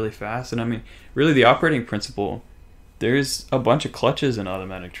shift really fast. And I mean, really the operating principle, there's a bunch of clutches in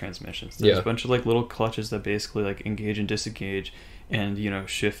automatic transmissions. There's a bunch of like little clutches that basically like engage and disengage and, you know,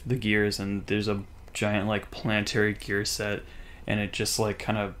 shift the gears. And there's a giant like planetary gear set, and it just like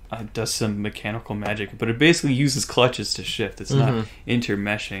kind of does some mechanical magic. But it basically uses clutches to shift. It's not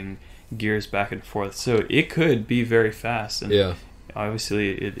intermeshing gears back and forth. So it could be very fast. And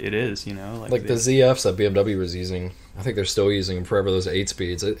obviously it is, you know. Like the ZFs that BMW was using, I think they're still using them forever, those 8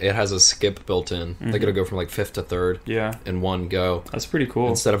 speeds. It has a skip built in. Mm-hmm. Like it'll go from like 5th to 3rd in one go. That's pretty cool.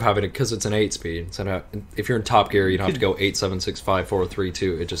 Instead of having it, because it's an 8 speed. If you're in top gear, you'd have to go 8, 7, 6, 5, 4, 3,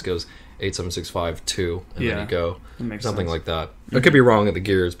 2. It just goes 8, 7, 6, 5, 2, and then you go. That makes something sense. like that. Mm-hmm. I could be wrong at the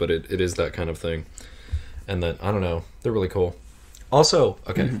gears, but it is that kind of thing. And then, I don't know, they're really cool. Also,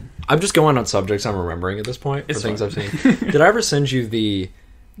 okay, I'm just going on subjects I'm remembering at this point for things I've seen. Did I ever send you the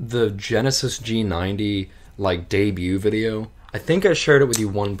Genesis G90 like debut video? I think I shared it with you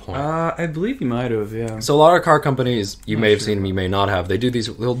one point. I believe you might have, yeah. So a lot of car companies, you may have seen them, you may not have.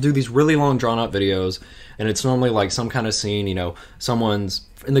 They'll do these really long drawn out videos, and it's normally like some kind of scene, you know, someone's,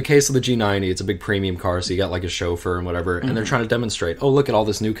 in the case of the G90, it's a big premium car, so you got like a chauffeur and whatever, and they're trying to demonstrate, oh, look at all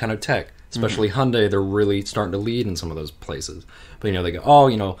this new kind of tech. Especially Hyundai, they're really starting to lead in some of those places. But, you know, they go, oh,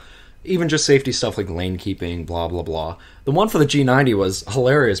 you know, even just safety stuff like lane keeping, blah, blah, blah. The one for the G90 was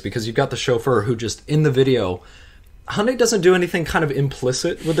hilarious because you've got the chauffeur who just, in the video, Hyundai doesn't do anything kind of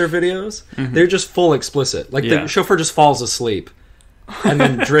implicit with their videos. They're just full explicit. Like, the chauffeur just falls asleep and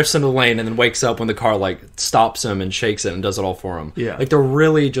then drifts into the lane and then wakes up when the car, like, stops him and shakes it and does it all for him. Yeah. Like, they're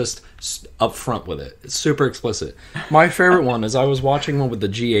really just up front with it. It's super explicit. My favorite one is I was watching one with the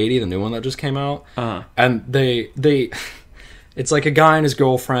G80, the new one that just came out, and they it's like a guy and his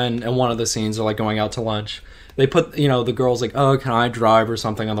girlfriend, and one of the scenes are, like, going out to lunch. They put, you know, the girl's like, oh, can I drive or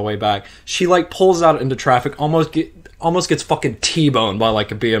something on the way back? She, like, pulls out into traffic, almost gets fucking T-boned by,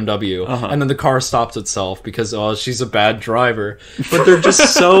 like, a BMW. And then the car stops itself because, oh, she's a bad driver. But they're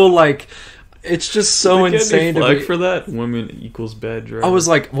just so, like, it's just so insane to be... for that? Women equals bad driver? I was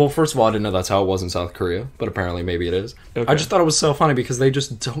like, well, first of all, I didn't know that's how it was in South Korea. But apparently maybe it is. Okay. I just thought it was so funny because they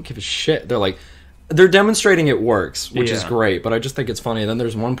just don't give a shit. They're like... They're demonstrating it works, which is great, but I just think it's funny. And then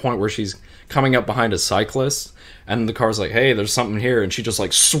there's one point where she's coming up behind a cyclist, and the car's like, hey, there's something here, and she just,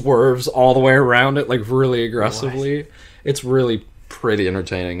 like, swerves all the way around it, like, really aggressively. What? It's really pretty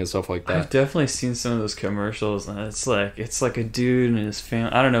entertaining and stuff like that. I've definitely seen some of those commercials, and it's like a dude and his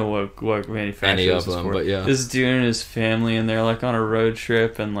family. I don't know what manufacturer any of them, but yeah. This dude and his family, and they're, like, on a road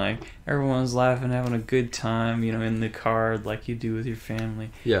trip, and, like, everyone's laughing, having a good time, you know, in the car, like you do with your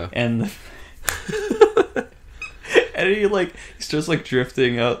family. Yeah. And and he starts like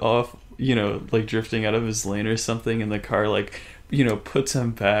drifting out drifting out of his lane or something, and the car like, you know, puts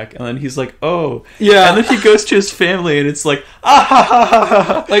him back, and then he's like, oh yeah, and then he goes to his family, and it's like, ah ha ha ha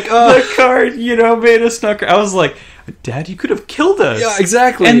ha, like the car, you know, made us not. I was like, Dad, you could have killed us. Yeah,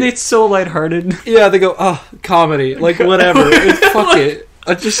 exactly. And it's so lighthearted. Yeah, they go, oh, comedy, like whatever, fuck it.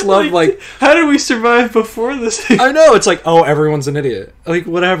 I just love, like... How did we survive before this? I know, it's like, oh, everyone's an idiot. Like,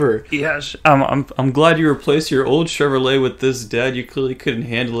 whatever. Yeah, I'm glad you replaced your old Chevrolet with this, Dad. You clearly couldn't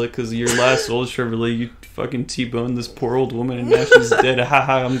handle it because your last old Chevrolet, you fucking T-boned this poor old woman and now she's dead.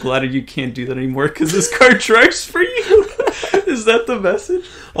 Haha, I'm glad you can't do that anymore because this car drives for you. Is that the message?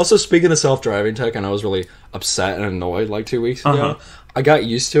 Also, speaking of self-driving tech, and I was really upset and annoyed like 2 weeks ago. I got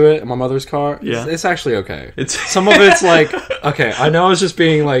used to it in my mother's car. Yeah. It's actually okay. Some of it's like, okay, I know I was just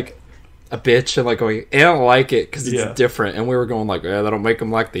being like a bitch and like going, I don't like it because it's different. And we were going like, yeah, they don't make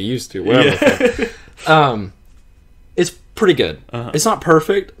them like they used to. Whatever. It's pretty good. It's not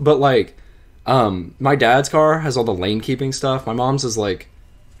perfect, but like, My dad's car has all the lane keeping stuff. My mom's is like,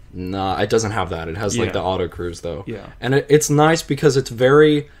 nah, it doesn't have that. It has like the auto cruise though. Yeah. And it's nice because it's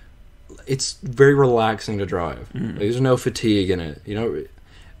very relaxing to drive. Like, there's no fatigue in it, you know,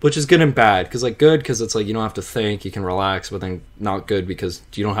 which is good and bad. Because like good because it's like you don't have to think, you can relax, but then not good because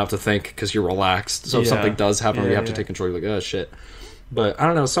you don't have to think because you're relaxed. So if something does happen, you have to take control. You're like, oh shit. But I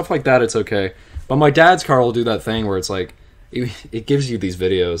don't know, stuff like that, it's okay. But my dad's car will do that thing where it's like, it gives you these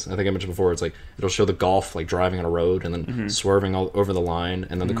videos. I think I mentioned before. It's like it'll show the Golf like driving on a road and then swerving all over the line,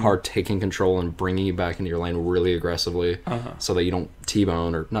 and then the car taking control and bringing you back into your lane really aggressively, so that you don't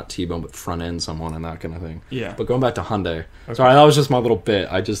T-bone or not T-bone but front end someone and that kind of thing. Yeah. But going back to Hyundai, sorry, that was just my little bit.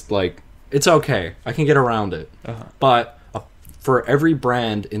 I just like it's okay. I can get around it. But for every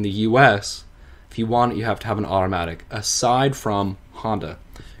brand in the U.S., if you want it, you have to have an automatic. Aside from Honda,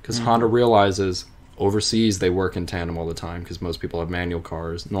 because Honda realizes. Overseas, they work in tandem all the time because most people have manual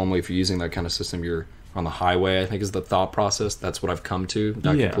cars. Normally, if you're using that kind of system, you're on the highway, I think is the thought process. That's what I've come to,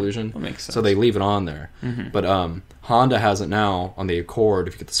 that conclusion. That makes sense. So they leave it on there. But Honda has it now on the Accord,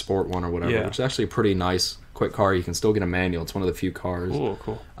 if you get the sport one or whatever, which is actually a pretty nice, quick car. You can still get a manual. It's one of the few cars. Oh,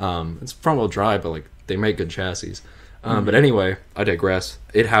 cool. It's front-wheel drive, but like they make good chassis. But anyway, I digress.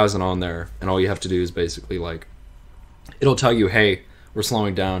 It has it on there, and all you have to do is basically like, it'll tell you, hey, we're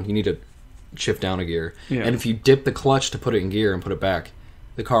slowing down. You need to shift down a gear, and if you dip the clutch to put it in gear and put it back,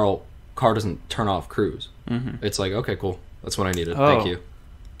 the car doesn't turn off cruise. It's like, okay, cool, that's what I needed. Thank you.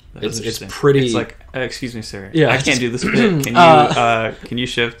 It's pretty. It's like, excuse me, sir. Yeah, I can't do this bit. Can you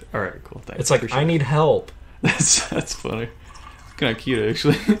shift? All right, cool. Thanks. It's like Appreciate I need help. That's funny. Kind of cute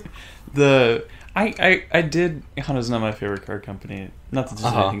actually. I did. Honda's not my favorite car company. Not that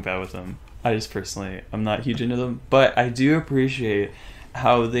there's anything bad with them. I just personally, I'm not huge into them, but I do appreciate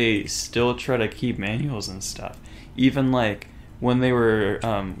how they still try to keep manuals and stuff. Even like when they were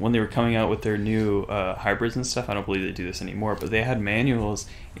coming out with their new hybrids and stuff. I don't believe they do this anymore, but they had manuals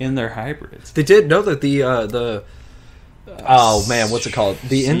in their hybrids. They did know that the oh man, what's it called?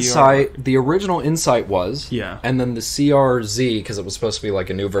 The Insight, the original Insight was, and then the CRZ, because it was supposed to be like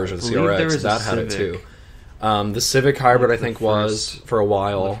a new version of the CRX, that had it too. The Civic Hybrid, I think, was for a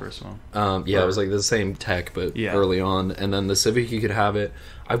while. The first one. It was like the same tech, but early on. And then the Civic, you could have it.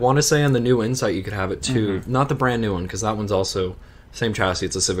 I want to say on the new Insight, you could have it too. Not the brand new one, because that one's also same chassis.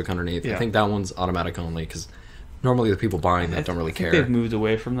 It's a Civic underneath. I think that one's automatic only, because normally the people buying that don't really care. They've moved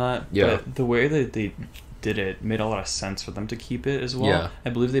away from that. But the way that they did it made a lot of sense for them to keep it as well. I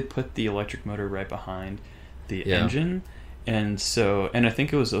believe they put the electric motor right behind the engine, and I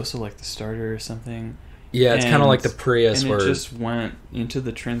think it was also like the starter or something. Yeah, it's kind of like the Prius, where it just went into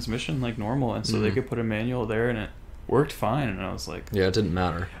the transmission like normal, and so they could put a manual there, and it worked fine. And I was like, yeah, it didn't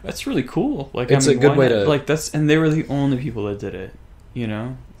matter. That's really cool. Like, it's a good way to like that's, and they were the only people that did it, you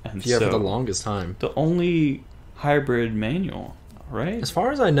know. And for the longest time, the only hybrid manual, right? As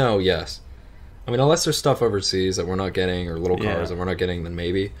far as I know, yes. I mean, unless there's stuff overseas that we're not getting, or little cars that we're not getting, then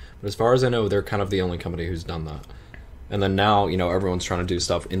maybe. But as far as I know, they're kind of the only company who's done that. And then now, you know, everyone's trying to do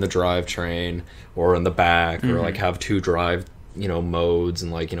stuff in the drivetrain or in the back, or like have two drive, you know, modes,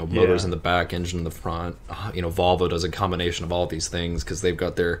 and like, you know, motors in the back, engine in the front. You know, Volvo does a combination of all these things because they've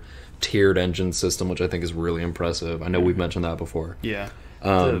got their tiered engine system, which I think is really impressive. I know we've mentioned that before. Yeah.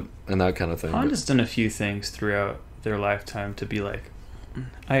 And that kind of thing. Honda's done a few things throughout their lifetime to be like,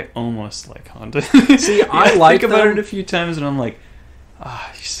 I almost like Honda. See, I like think about it a few times, and I'm like,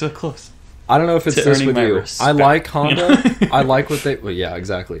 you're so close. I don't know if it's this with you. Respect, I like Honda. You know? I like what they... Well, yeah,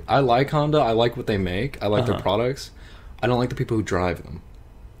 exactly. I like Honda. I like what they make. I like their products. I don't like the people who drive them.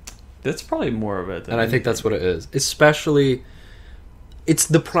 That's probably more of it. And I think that's what it is. Especially... It's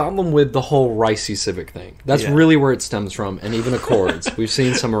the problem with the whole Ricey Civic thing. That's really where it stems from. And even Accords. We've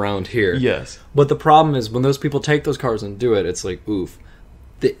seen some around here. Yes. But the problem is when those people take those cars and do it, it's like, oof.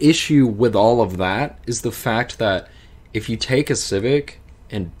 The issue with all of that is the fact that if you take a Civic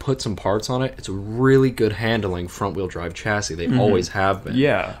and put some parts on it, it's a really good handling front-wheel drive chassis. They always have been.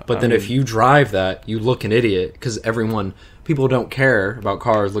 Yeah. But then if you drive that, you look an idiot, because people don't care about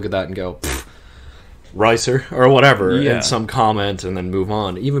cars, look at that and go, Ricer, or whatever, and some comment, and then move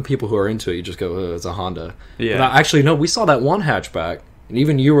on. Even people who are into it, you just go, oh, it's a Honda. Yeah. But actually, no, we saw that one hatchback, and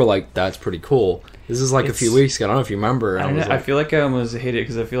even you were like, that's pretty cool. This is like a few weeks ago. I don't know if you remember. I feel like I almost hate it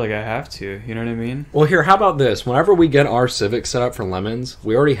because I feel like I have to. You know what I mean? Well, here, how about this? Whenever we get our Civic set up for Lemons,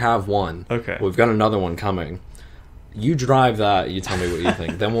 we already have one. Okay. We've got another one coming. You drive that. You tell me what you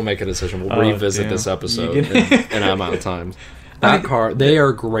think. Then we'll make a decision. We'll revisit this episode in a amount of time. That car, they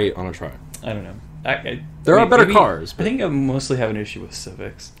are great on a track. I don't know. There are better cars. But I think I mostly have an issue with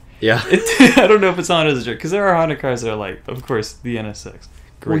Civics. Yeah. I don't know if it's Honda's or because there are Honda cars that are like, of course, the NSX.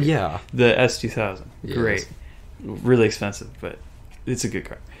 great. Well, yeah. The S2000, Yes. great. Really expensive, but it's a good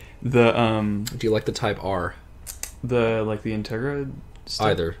car. The Do you like the Type R? the Integra stuff?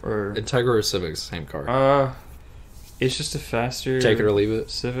 Either. Or Integra or Civic, same car. it's just a faster Take it or leave it.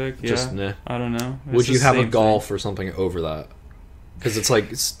 Civic. Yeah, Just nah. I don't know. Would It's you the have a same Golf thing. or something over that? Because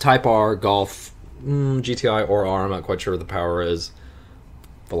it's Type R, Golf, GTI or R. I'm not quite sure what the power is.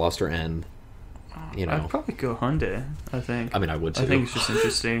 Veloster N. You know. I'd probably go Hyundai. I think. I mean, I would too. I think it's just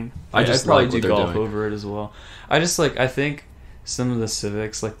interesting. I just I'd probably like what do they're Golf doing. over it as well. I think some of the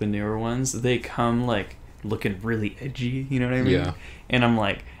Civics, like the newer ones, they come like looking really edgy. You know what I mean? Yeah. And I'm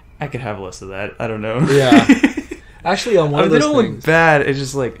like, I could have less of that. I don't know. Yeah. Actually, on one I mean, of they those don't things, look bad. It's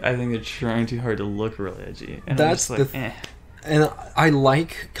just like I think they're trying too hard to look really edgy. And That's I'm just like, the and I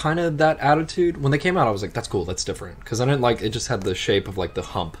like kind of that attitude. When they came out, I was like, that's cool, that's different. Because I didn't like, it just had the shape of like the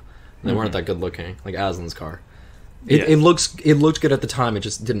hump. They weren't that good looking, like Aslan's car. It looked good at the time. It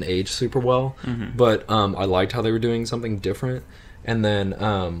just didn't age super well. But I liked how they were doing something different. And then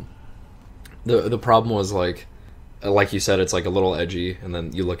the problem was like you said, it's like a little edgy. And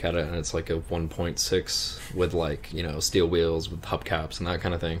then you look at it and it's like a 1.6 with like, you know, steel wheels with hubcaps and that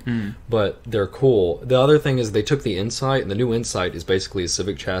kind of thing. But they're cool. The other thing is they took the Insight, and the new Insight is basically a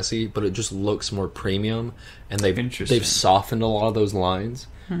Civic chassis, but it just looks more premium. And they've softened a lot of those lines.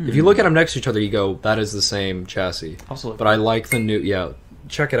 If you look at them next to each other, you go, that is the same chassis. But I like the new,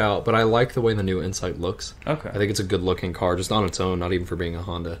 check it out. But I like the way the new Insight looks. Okay. I think it's a good looking car, just on its own, not even for being a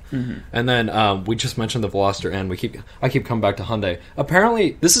Honda. And then we just mentioned the Veloster N. I keep coming back to Hyundai.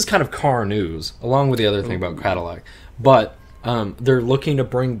 Apparently, this is kind of car news, along with the other thing about Cadillac. But they're looking to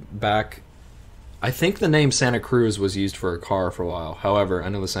bring back, I think the name Santa Cruz was used for a car for a while. However, I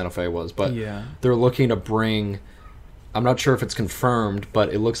know the Santa Fe was. But they're looking to bring, I'm not sure if it's confirmed,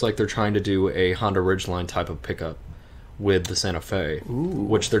 but it looks like they're trying to do a Honda Ridgeline type of pickup with the Santa Fe,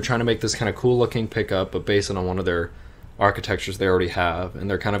 which they're trying to make this kind of cool looking pickup, but based on one of their architectures they already have. And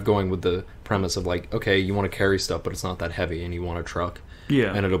they're kind of going with the premise of like, okay, you want to carry stuff, but it's not that heavy, and you want a truck,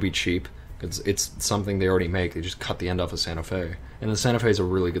 and it'll be cheap. It's something they already make. They just cut the end off of Santa Fe, and the Santa Fe is a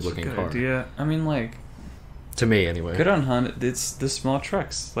really good looking car. Yeah, I mean, like, to me anyway. Good on Honda. It's the small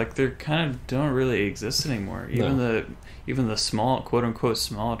trucks. Like, they're kind of don't really exist anymore. Even the small, quote unquote,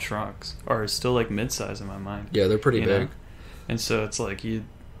 small trucks are still like mid-size in my mind. Yeah, they're pretty big. Know? And so it's like I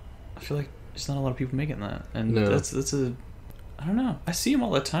feel like there's not a lot of people making that, and I don't know. I see them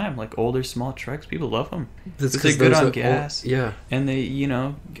all the time, like older small trucks. People love them. They're good on gas. And they,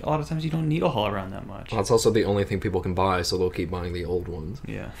 a lot of times you don't need a haul around that much. Well, it's also the only thing people can buy, so they'll keep buying the old ones.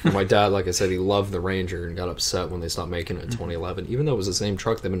 Yeah. And my dad, like I said, he loved the Ranger and got upset when they stopped making it in 2011, even though it was the same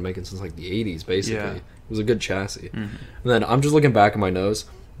truck they've been making since like the 80s, basically. Yeah. It was a good chassis. And then I'm just looking back at my notes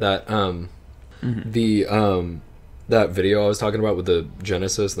that that video I was talking about with the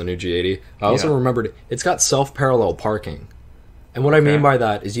Genesis, the new G80. I also remembered it's got self-parallel parking. And what I mean by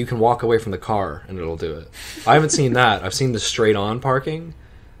that is you can walk away from the car and it'll do it. I haven't seen that. I've seen the straight-on parking.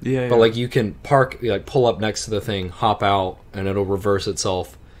 But like you can park, like pull up next to the thing, hop out, and it'll reverse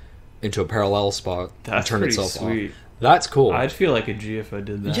itself into a parallel spot and turn itself off. That's cool. I'd feel like a G if I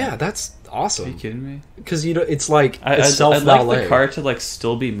did that. Yeah, that's awesome. Are you kidding me? Because it's like it's self-valet. I'd like the car to like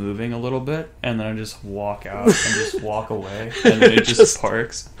still be moving a little bit, and then I just walk out and just walk away, and then it just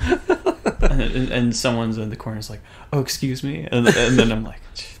parks. And someone's in the corner is like, "Oh, excuse me," and then I'm like,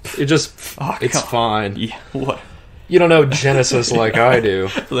 it's fine. Yeah, what? You don't know Genesis like I do.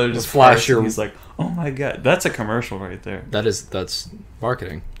 Just flash your. He's like, "Oh my god, that's a commercial right there." That's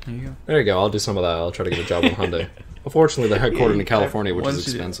marketing. There you go. There you go. I'll do some of that. I'll try to get a job with Hyundai. Unfortunately, they're headquartered in California, which is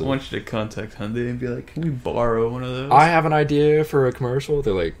expensive. I want you to contact Hyundai and be like, "Can we borrow one of those?" I have an idea for a commercial.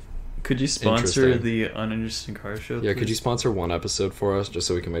 They're like, could you sponsor the Uninteresting Car Show? Yeah, please? Could you sponsor one episode for us just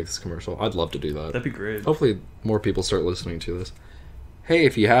so we can make this commercial? I'd love to do that. That'd be great. Hopefully, more people start listening to this. Hey,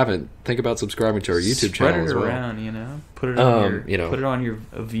 if you haven't, think about subscribing to our YouTube channel as well. Spread it around, put it on put it on your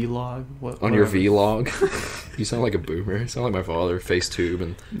vlog. On your vlog. You sound like a boomer. You sound like my father. FaceTube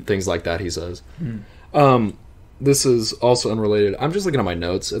and things like that. He says. This is also unrelated. I'm just looking at my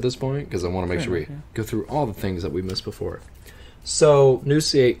notes at this point because I want to make sure we go through all the things that we missed before. So, new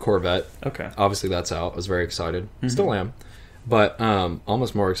C8 Corvette. Okay. Obviously, that's out. I was very excited. Still am. But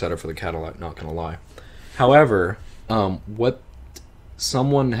almost more excited for the Cadillac, not going to lie. However, what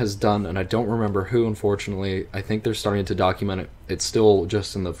someone has done, and I don't remember who, unfortunately, I think they're starting to document it. It's still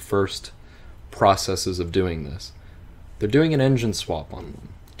just in the first processes of doing this. They're doing an engine swap on them.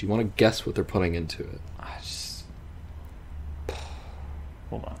 Do you want to guess what they're putting into it?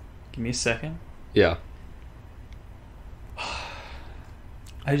 Hold on. Give me a second. Yeah.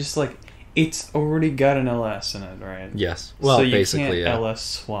 I just like It's already got an LS in it, right? Yes. Well, so you basically, can't LS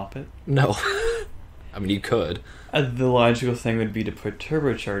swap it. No. I mean, you could. The logical thing would be to put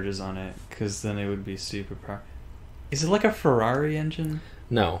turbochargers on it, because then it would be super power. Is it like a Ferrari engine?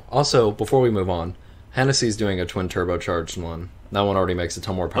 No. Also, before we move on, Hennessy's doing a twin turbocharged one. That one already makes a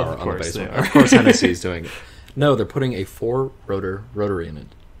ton more power on the base one. Of course, Hennessy's doing it. No, they're putting a 4-rotor rotary in it.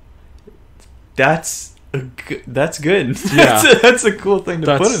 That's good. Yeah. That's a cool thing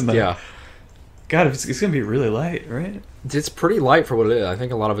to put in there. Yeah. God, it's going to be really light, right? It's pretty light for what it is. I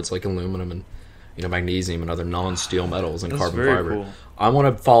think a lot of it's like aluminum and magnesium and other non-steel metals and carbon fiber. Cool. I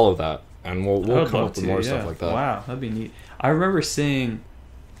want to follow that, and we'll come up with more stuff like that. Wow, that'd be neat. I remember seeing...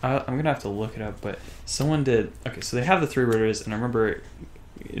 I'm going to have to look it up, but someone did... Okay, so they have the 3 rotors, and I remember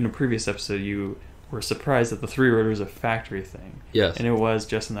in a previous episode you were surprised that the 3 rotor is a factory thing. Yes. And it was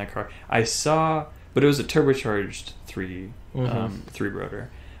just in that car. I saw... But it was a turbocharged 3 rotor.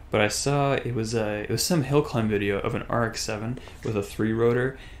 But I saw it was some hill climb video of an RX-7 with a 3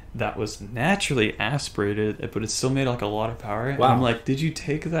 rotor that was naturally aspirated, but it still made like a lot of power. Wow. And I'm like, did you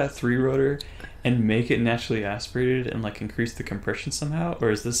take that 3 rotor and make it naturally aspirated and like increase the compression somehow,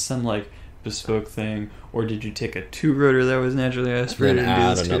 or is this some like bespoke thing, or did you take a 2 rotor that was naturally aspirated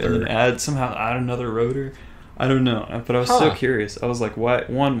and then add another rotor? I don't know, but I was so curious. I was like, why?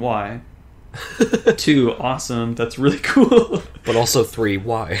 1, why? 2, awesome. That's really cool. But also 3,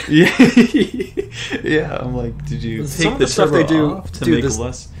 why? Yeah, yeah. I'm like, did you take the stuff they do off to make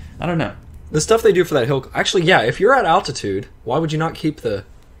less? I don't know. The stuff they do for that hill. Actually, yeah. If you're at altitude, why would you not keep the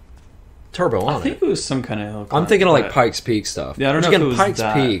turbo on? I think it was some kind of hill climb. I'm thinking of like Pikes Peak stuff. Yeah, I don't know if it was Pikes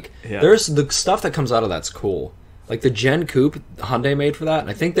that. Peak. Yeah. There's the stuff that comes out of that's cool. Like the Gen Coupe Hyundai made for that, and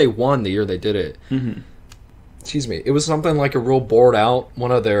I think they won the year they did it. Mm-hmm. Excuse me. It was something like a real bored out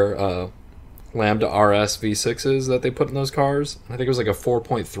one of their Lambda RS V6s that they put in those cars. I think it was like a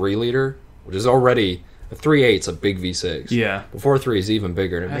 4.3 liter, which is already a 3.8's a big V6. Yeah. The 4.3 is even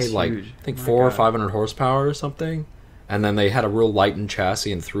bigger, and it That's made like huge. I think Oh my 400 or God. 500 horsepower or something. And then they had a real lightened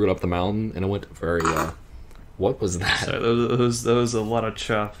chassis and threw it up the mountain, and it went very well. What was that? Sorry, that was a lot of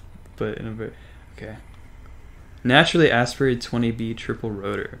chuff, but in a very... Okay. Naturally aspirated 20B triple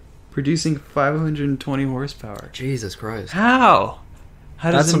rotor, producing 520 horsepower. Jesus Christ. How?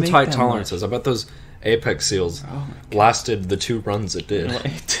 How does That's it some make tight that tolerances. I bet those Apex seals Oh my God. lasted the 2 runs it did.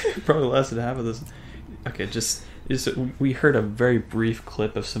 It probably lasted half of this. Okay, just we heard a very brief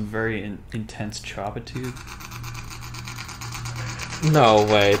clip of some very intense chopitude. No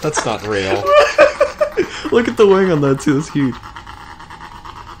way, that's not real. Look at the wing on that too. It's huge.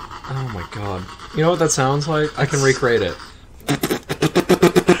 Oh my god. You know what that sounds like? I can recreate it.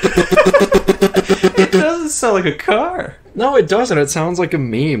 It doesn't sound like a car. No, it doesn't. It sounds like a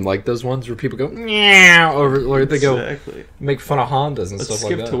meme, like those ones where people go meow, or they go Exactly. make fun of Hondas and Let's stuff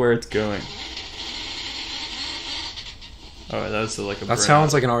skip like that. to where it's going. Oh, that's like a. That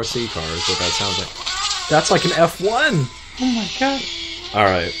sounds like an RC car. Is what that sounds like. That's like an F1. Oh my god. All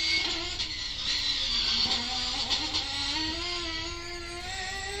right.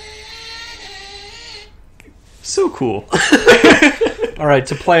 So cool. All right.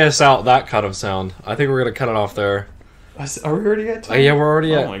 To play us out, that kind of sound. I think we're gonna cut it off there. Are we already at time? Yeah, we're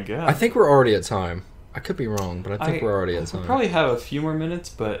already at. Oh my god. I think we're already at time. I could be wrong, but I think we're already at time. We probably have a few more minutes,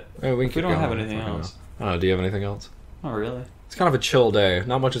 but Yeah, we keep don't have going. anything I don't know. else. I don't know. Do you have anything else? Oh, really? It's kind of a chill day.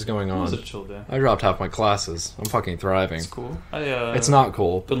 Not much is going It on. was a chill day. I dropped half my classes. I'm fucking thriving. It's cool. It's not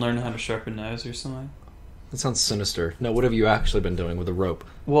cool. Been learning how to sharpen knives or something. That sounds sinister. No, what have you actually been doing with a rope?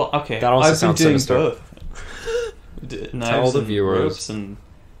 Well, okay. That also I've sounds been doing sinister. both. Knives Tell the and viewers. ropes and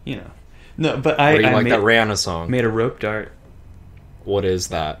no, but Or you I like made, that Rihanna song? made a rope dart. What is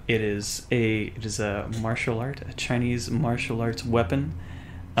that? It is a martial art, a Chinese martial arts weapon.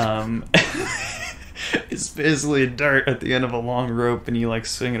 It's basically a dart at the end of a long rope, and you like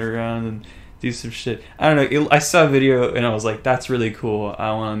swing it around and do some shit. I don't know. I saw a video and I was like, "That's really cool.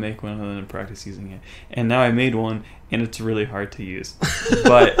 I want to make one and then practice using it." And now I made one, and it's really hard to use,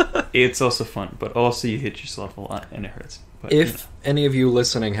 but it's also fun. But also, you hit yourself a lot, and it hurts. But, If any of you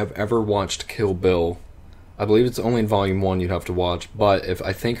listening have ever watched Kill Bill, I believe it's only in volume 1 you'd have to watch, but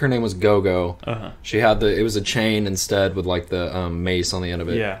I think her name was Go-Go. She had it was a chain instead with like the mace on the end of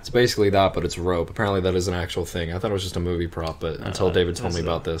it. Yeah. It's basically that, but it's rope. Apparently that is an actual thing. I thought it was just a movie prop, but until David told me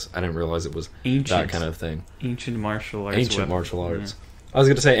about this, I didn't realize it was that kind of thing. Ancient martial arts. Ancient weapon. martial arts. I was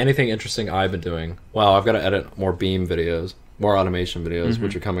going to say anything interesting I've been doing. Well, I've got to edit more beam videos, more automation videos,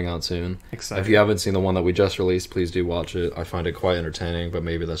 which are coming out soon. Exciting. If you haven't seen the one that we just released, please do watch it. I find it quite entertaining, but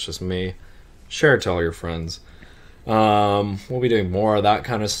maybe that's just me. Share it to all your friends. We'll be doing more of that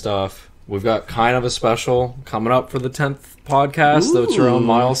kind of stuff. We've got kind of a special coming up for the 10th podcast, though it's your own Ooh.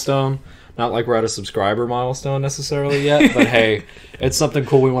 milestone. Not like we're at a subscriber milestone necessarily yet, but hey, it's something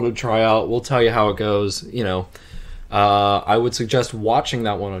cool we want to try out. We'll tell you how it goes. You know, I would suggest watching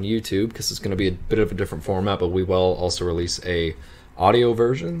that one on YouTube because it's going to be a bit of a different format, but we will also release a audio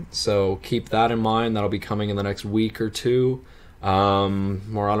version. So keep that in mind. That'll be coming in the next week or two.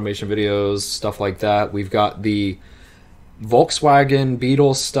 More automation videos, stuff like that. We've got the Volkswagen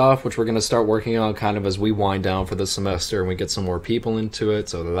Beetle stuff, which we're going to start working on kind of as we wind down for the semester and we get some more people into it,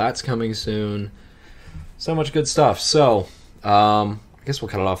 so that's coming soon. So much good stuff. So I guess we'll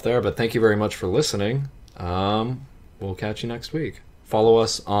cut it off there, but thank you very much for listening. We'll catch you next week. Follow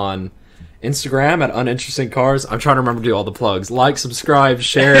us on Instagram at Uninteresting Cars. I'm trying to remember to do all the plugs. Like, subscribe,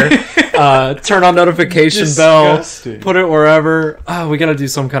 share, turn on notification bell, put it wherever. We got to do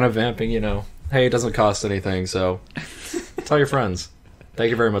some kind of vamping, you know. Hey, it doesn't cost anything, so tell your friends. Thank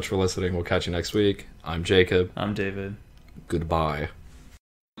you very much for listening. We'll catch you next week. I'm Jacob. I'm David. Goodbye.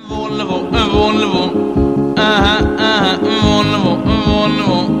 Volvo, Volvo, Volvo,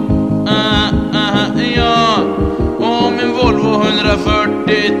 Volvo, ja, och min Volvo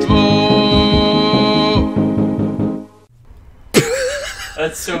 142.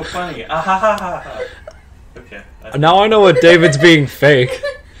 That's so funny. Okay. Now I know what David's being fake.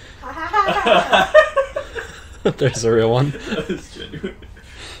 There's a real one. That's genuine.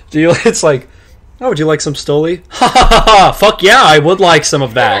 It's like, oh, would you like some Stoli? Ha ha ha ha! Fuck yeah, I would like some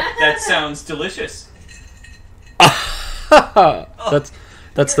of that. That sounds delicious.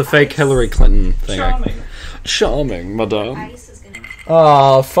 That's the fake Hillary Clinton thing. Charming, madame.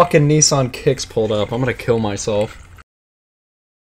 Oh, fucking Nissan Kicks pulled up. I'm gonna kill myself.